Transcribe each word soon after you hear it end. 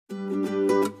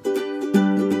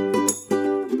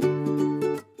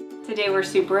we're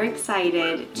super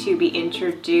excited to be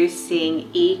introducing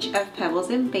each of Pebbles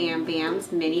and Bam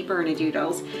Bam's Mini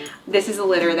Bernedoodles. This is a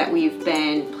litter that we've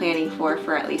been planning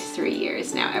for at least 3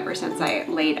 years now, ever since I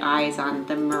laid eyes on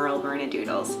the Merle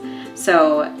Bernedoodles.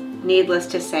 So needless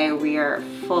to say, we are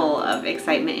full of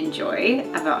excitement and joy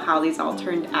about how these all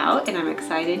turned out, and I'm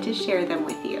excited to share them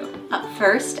with you. Up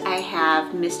first, I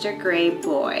have Mr. Gray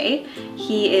Boy.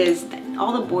 He is,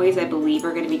 all the boys I believe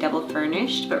are going to be double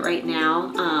furnished, but right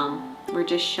now we're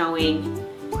just showing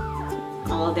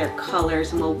all of their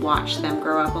colors and we'll watch them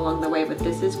grow up along the way. But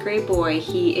this is Gray Boy.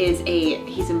 He's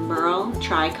a Merle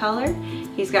tricolor.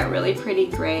 He's got really pretty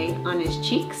gray on his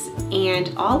cheeks,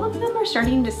 and all of them are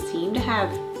starting to seem to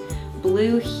have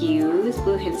blue hues,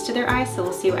 blue hints to their eyes, so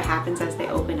we'll see what happens as they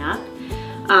open up.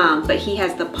 But he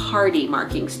has the party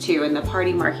markings too, and the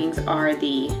party markings are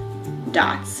the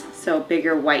dots, so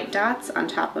bigger white dots on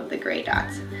top of the gray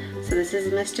dots. So this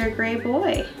is Mr. Gray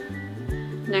Boy.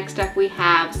 Next up we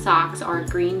have Socks, our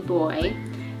green boy.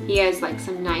 He has like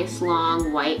some nice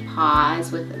long white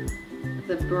paws with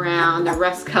the brown, the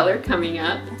rust color coming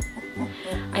up.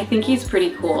 I think he's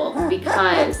pretty cool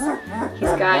because he's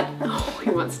got, oh,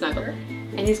 he wants snuggle.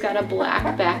 And he's got a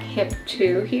black back hip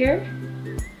too here,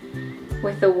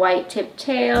 with the white tip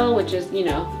tail, which is, you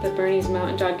know, the Bernese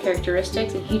Mountain Dog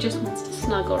characteristics, and he just wants to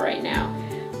snuggle right now.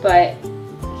 But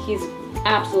he's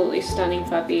absolutely stunning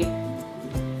puppy.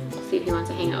 We'll see if he wants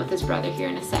to hang out with his brother here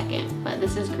in a second. But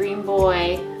this is Green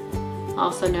Boy,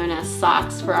 also known as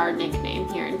Socks for our nickname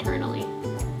here internally.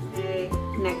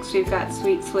 Next we've got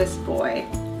Sweet Swiss Boy,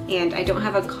 and I don't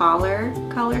have a collar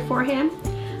for him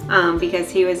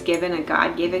because he was given a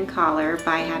God-given collar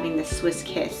by having the Swiss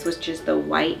Kiss, which is the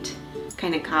white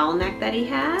kind of cowl neck that he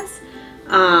has.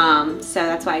 So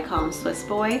that's why I call him Swiss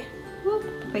Boy.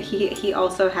 But he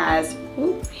also has,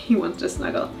 he wants to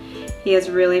snuggle. He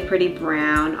has really pretty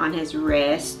brown on his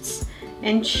wrists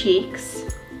and cheeks.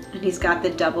 And he's got the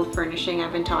double furnishing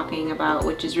I've been talking about,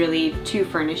 which is really 2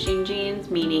 furnishing genes,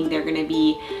 meaning they're going to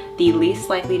be the least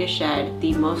likely to shed,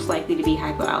 the most likely to be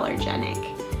hypoallergenic.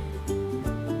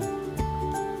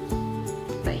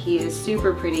 But he is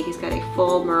super pretty. He's got a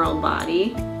full Merle body.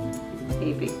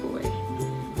 Hey, big boy.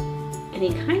 And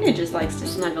he kind of just likes to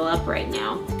snuggle up right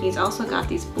now. He's also got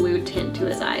these blue tint to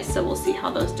his eyes, so we'll see how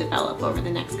those develop over the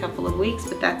next couple of weeks,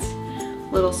 but that's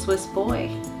little Swiss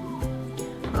Boy.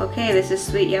 Okay, this is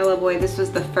Sweet Yellow Boy. This was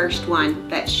the first one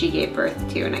that she gave birth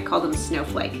to, and I called him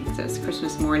Snowflake because it was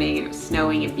Christmas morning and it was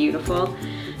snowing and beautiful.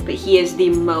 But he is the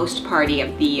most party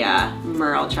of the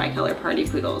Merle tricolor party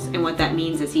poodles, and what that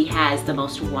means is he has the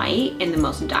most white and the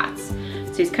most dots.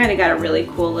 So he's kind of got a really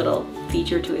cool little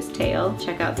feature to his tail.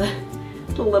 Check out the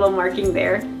little marking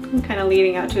there, kind of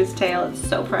leading out to his tail. It's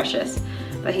so precious.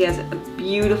 But he has a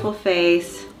beautiful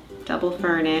face, double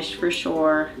furnished for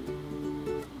sure,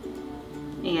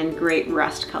 and great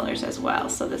rust colors as well.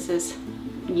 So this is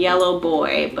Yellow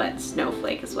Boy, but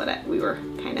Snowflake is what we were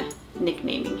kind of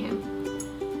nicknaming him.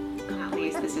 At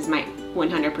least this is my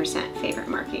 100% favorite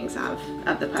markings of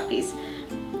the puppies.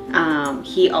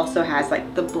 He also has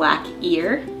like the black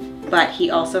ear, but he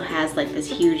also has like this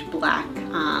huge black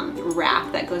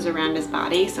wrap that goes around his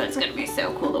body, so it's gonna be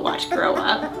so cool to watch grow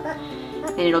up.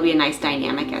 And it'll be a nice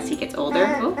dynamic as he gets older.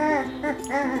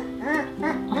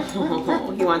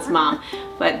 Oh, he wants mom.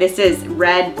 But this is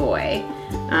Red Boy.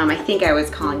 I think I was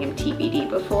calling him TBD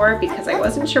before because I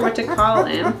wasn't sure what to call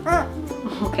him.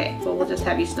 Okay, well, we'll just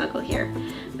have you snuggle here.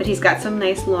 But he's got some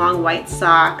nice long white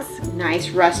socks, nice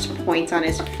rust points on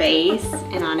his face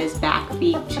and on his back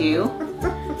feet too.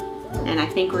 And I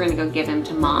think we're gonna go give him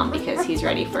to mom because he's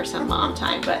ready for some mom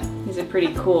time, but he's a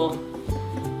pretty cool,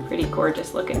 pretty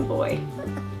gorgeous looking boy.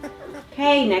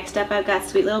 Okay, next up I've got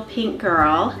Sweet Little Pink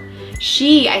Girl.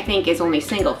 She, I think, is only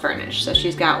single furnished. So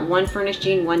she's got 1 furnished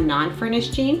gene, 1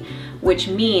 non-furnished gene, which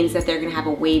means that they're gonna have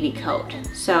a wavy coat.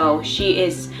 So she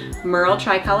is Merle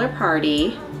tricolor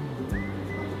party.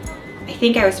 I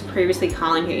think I was previously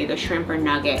calling her either shrimp or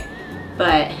nugget,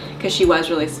 but because she was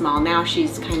really small, now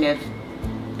she's kind of,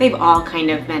 they've all kind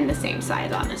of been the same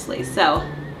size, honestly. So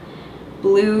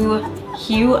blue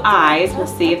hue eyes, we'll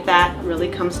see if that really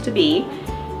comes to be.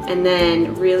 And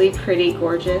then really pretty,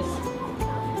 gorgeous,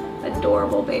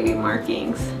 adorable baby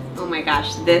markings. Oh my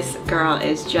gosh, this girl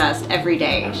is just, every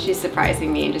day, she's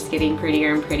surprising me and just getting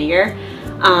prettier and prettier.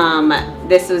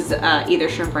 This was either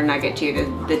shrimp or nugget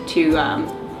too. The 2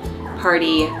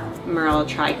 party Merle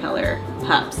tricolor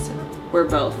pups were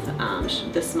both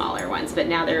the smaller ones, but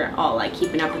now they're all like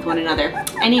keeping up with one another.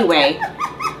 Anyway,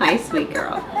 hi sweet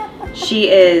girl.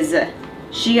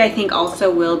 She I think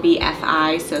also will be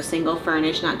FI, so single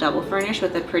furnished, not double furnished,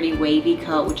 with a pretty wavy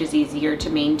coat, which is easier to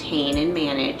maintain and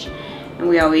manage. And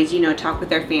we always, you know, talk with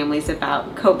their families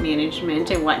about coat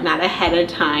management and whatnot ahead of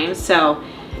time. So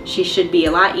she should be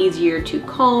a lot easier to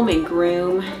comb and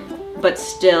groom, but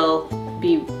still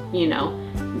be, you know,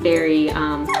 very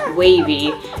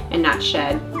wavy and not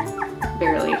shed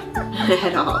barely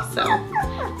at all. So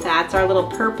that's our little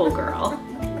purple girl.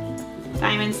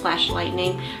 Diamond /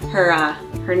 Lightning.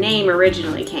 Her name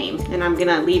originally came, and I'm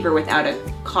gonna leave her without a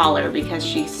collar because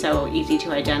she's so easy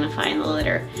to identify in the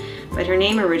litter. But her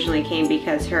name originally came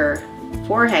because her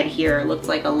forehead here looks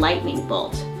like a lightning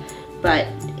bolt. But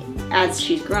as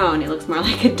she's grown, it looks more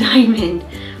like a diamond.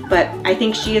 But I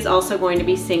think she is also going to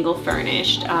be single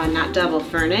furnished, not double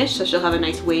furnished. So she'll have a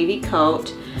nice wavy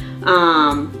coat.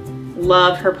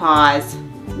 Love her paws,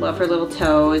 love her little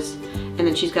toes. And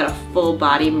then she's got a full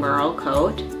body Merle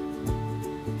coat.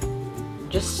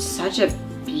 Just such a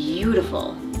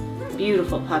beautiful,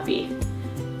 beautiful puppy.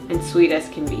 And sweet as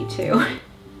can be too.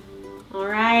 All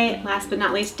right, last but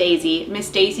not least, Daisy. Miss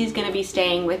Daisy's gonna be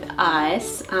staying with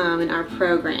us in our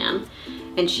program.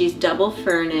 And she's double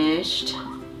furnished.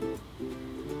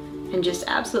 And just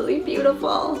absolutely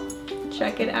beautiful.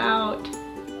 Check it out.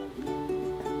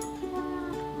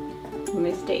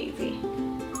 Miss Daisy.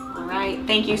 Alright,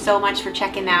 thank you so much for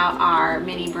checking out our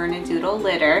Mini Bernedoodle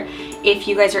litter. If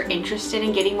you guys are interested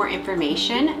in getting more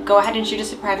information, go ahead and shoot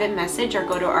us a private message or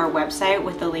go to our website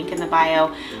with the link in the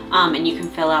bio, and you can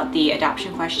fill out the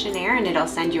adoption questionnaire, and it'll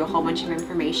send you a whole bunch of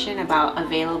information about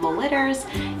available litters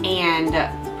and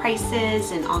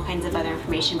prices and all kinds of other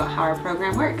information about how our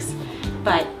program works.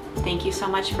 But thank you so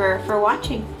much for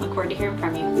watching. Look forward to hearing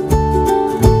from you.